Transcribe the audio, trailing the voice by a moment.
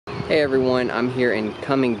Hey everyone, I'm here in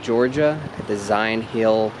Cumming, Georgia at the Zion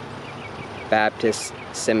Hill Baptist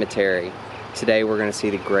Cemetery. Today we're going to see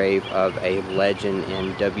the grave of a legend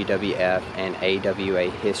in WWF and AWA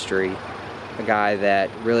history, a guy that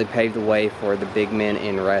really paved the way for the big men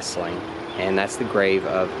in wrestling, and that's the grave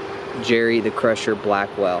of Jerry the Crusher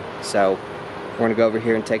Blackwell. So we're going to go over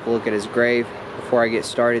here and take a look at his grave. Before I get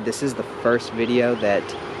started, this is the first video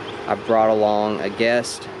that I brought along a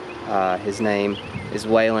guest. His name is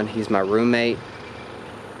Waylon. He's my roommate.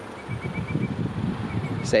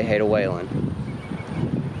 Say hey to Waylon.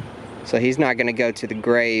 So he's not going to go to the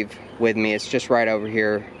grave with me. It's just right over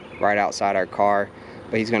here, right outside our car.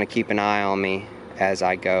 But he's going to keep an eye on me as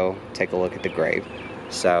I go take a look at the grave.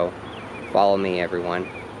 So follow me, everyone.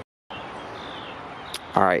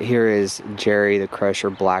 Alright, here is Jerry the Crusher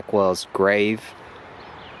Blackwell's grave.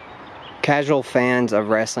 Casual fans of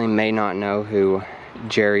wrestling may not know who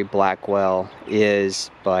Jerry Blackwell is,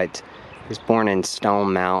 but he was born in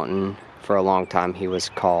Stone Mountain. For a long time he was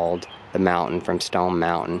called the Mountain from Stone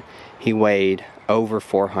Mountain. He weighed over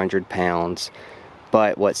 400 pounds,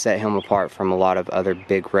 but what set him apart from a lot of other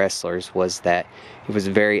big wrestlers was that he was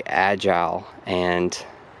very agile, and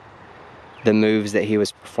the moves that he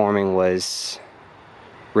was performing was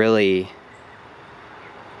really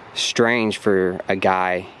strange for a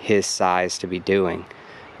guy his size to be doing.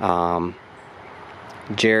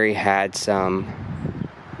 Jerry had some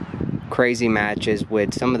crazy matches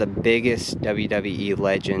with some of the biggest WWE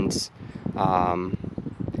legends,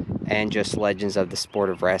 and just legends of the sport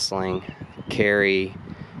of wrestling. Kerry,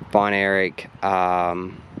 Von Erich. I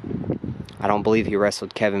don't believe he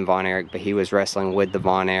wrestled Kevin Von Erich, but he was wrestling with the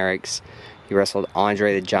Von Erichs. He wrestled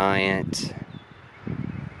Andre the Giant.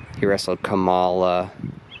 He wrestled Kamala.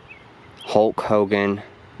 Hulk Hogan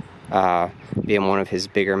being one of his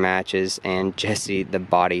bigger matches, and Jesse the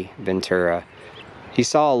Body Ventura. He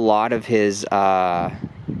saw a lot of his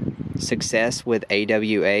success with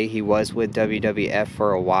AWA. He was with WWF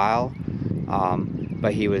for a while,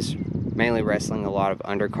 but he was mainly wrestling a lot of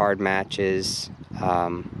undercard matches.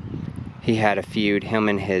 He had a feud, him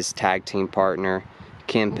and his tag team partner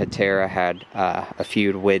Ken Patera had a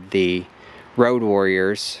feud with the Road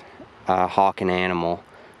Warriors, Hawk and Animal,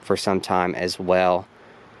 for some time as well.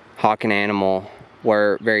 Hawk and Animal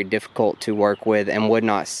were very difficult to work with and would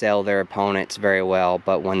not sell their opponents very well,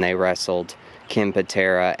 but when they wrestled Ken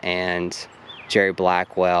Patera and Jerry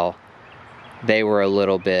Blackwell, they were a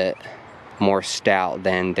little bit more stout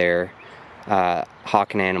than their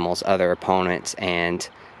Hawk and Animal's other opponents, and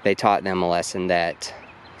they taught them a lesson that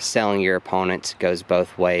selling your opponents goes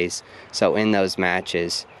both ways. So in those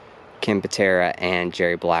matches, Ken Patera and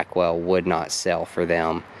Jerry Blackwell would not sell for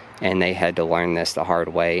them, and they had to learn this the hard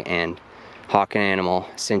way, and Hawk and Animal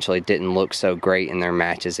essentially didn't look so great in their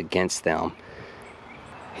matches against them.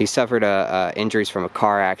 He suffered injuries from a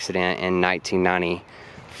car accident in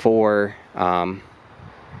 1994.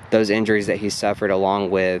 Those injuries that he suffered,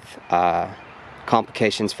 along with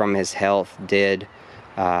complications from his health, did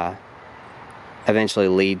eventually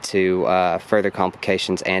lead to further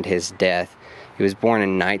complications and his death. He was born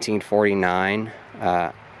in 1949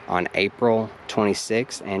 on April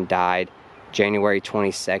 26th and died January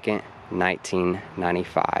 22nd,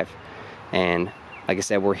 1995. And like I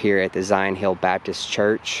said, we're here at the Zion Hill Baptist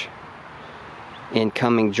Church in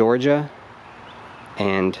Cumming, Georgia,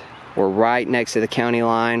 and we're right next to the county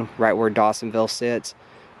line, right where Dawsonville sits.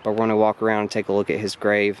 But we're going to walk around and take a look at his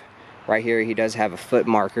grave. Right here he does have a foot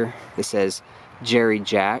marker. It says Jerry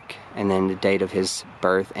Jack, and then the date of his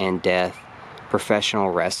birth and death, professional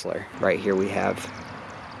wrestler. Right here we have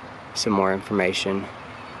some more information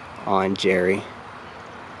on Jerry.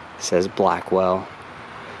 It says Blackwell,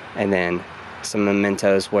 and then some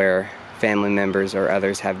mementos where family members or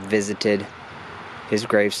others have visited his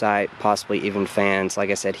gravesite, possibly even fans.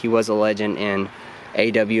 Like I said, he was a legend in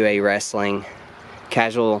AWA wrestling.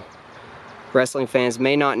 Casual wrestling fans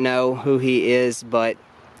may not know who he is, but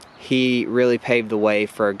he really paved the way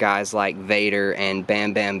for guys like Vader and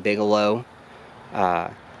Bam Bam Bigelow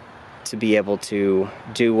to be able to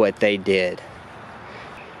do what they did.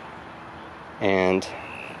 And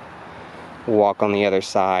we'll walk on the other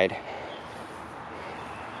side.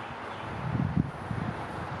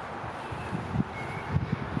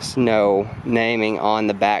 There's no naming on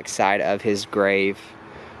the back side of his grave,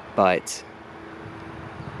 but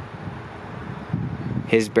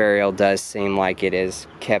his burial does seem like it is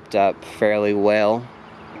kept up fairly well.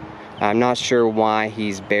 I'm not sure why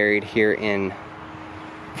he's buried here in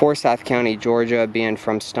Forsyth County, Georgia, being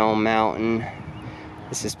from Stone Mountain.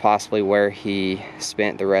 This is possibly where he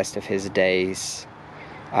spent the rest of his days.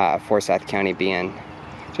 Forsyth County being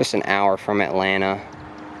just an hour from Atlanta.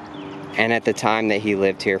 And at the time that he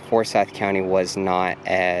lived here, Forsyth County was not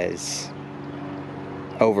as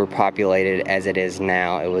overpopulated as it is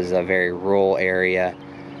now. It was a very rural area.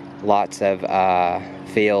 Lots of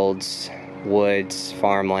fields, woods,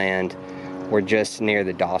 farmland. We're just near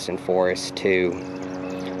the Dawson Forest too.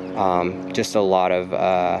 Just a lot of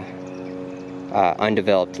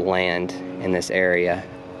undeveloped land in this area.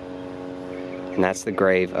 And that's the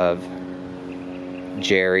grave of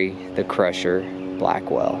Jerry the Crusher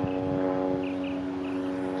Blackwell.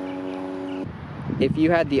 If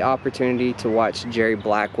you had the opportunity to watch Jerry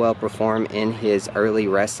Blackwell perform in his early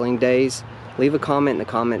wrestling days, leave a comment in the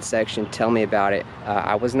comment section, tell me about it.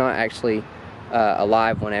 I was not actually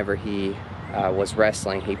alive whenever he was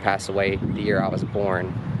wrestling. He passed away the year I was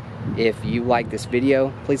born. If you like this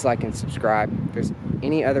video, please like and subscribe. If there's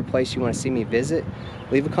any other place you want to see me visit,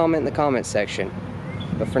 leave a comment in the comment section.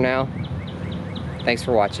 But for now, thanks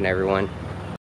for watching, everyone.